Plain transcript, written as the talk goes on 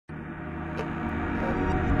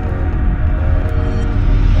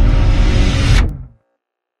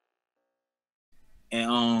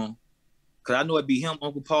Cause I know it'd be him,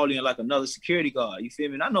 Uncle Paulie, and like another security guard. You feel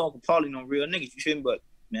me? And I know Uncle Paulie know real niggas. You feel me? But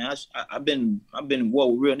man, I've been in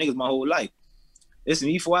war with real niggas my whole life. Listen,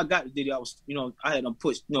 before I got to Diddy, I was, I had them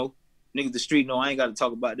pushed, niggas the street. No, I ain't got to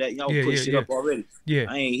talk about that. I was putting shit up already.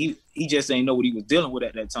 Yeah. He just ain't know what he was dealing with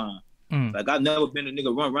at that time. Like I've never been a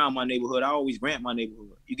nigga run around my neighborhood. I always ran my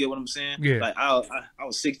neighborhood. You get what I'm saying? Yeah. Like I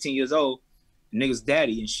was 16 years old. Niggas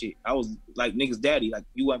daddy and shit. I was like niggas daddy. Like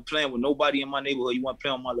you wasn't playing with nobody in my neighborhood. You weren't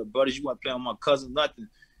playing with my little brothers. You weren't playing with my cousins, nothing.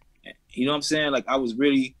 You know what I'm saying? Like I was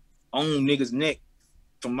really on niggas' neck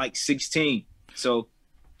from like 16. So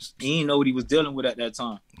he didn't know what he was dealing with at that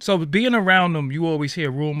time. So being around them, you always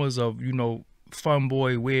hear rumors of,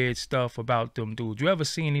 Funboy weird stuff about them dudes. You ever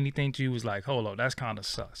seen anything to you was like, hold on, that's kind of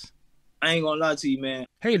sus? I ain't gonna lie to you, man.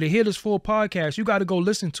 Hey, to hear this full podcast, you got to go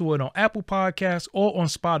listen to it on Apple Podcasts or on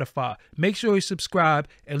Spotify. Make sure you subscribe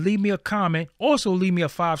and leave me a comment. Also, leave me a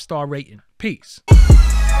 5-star rating. Peace.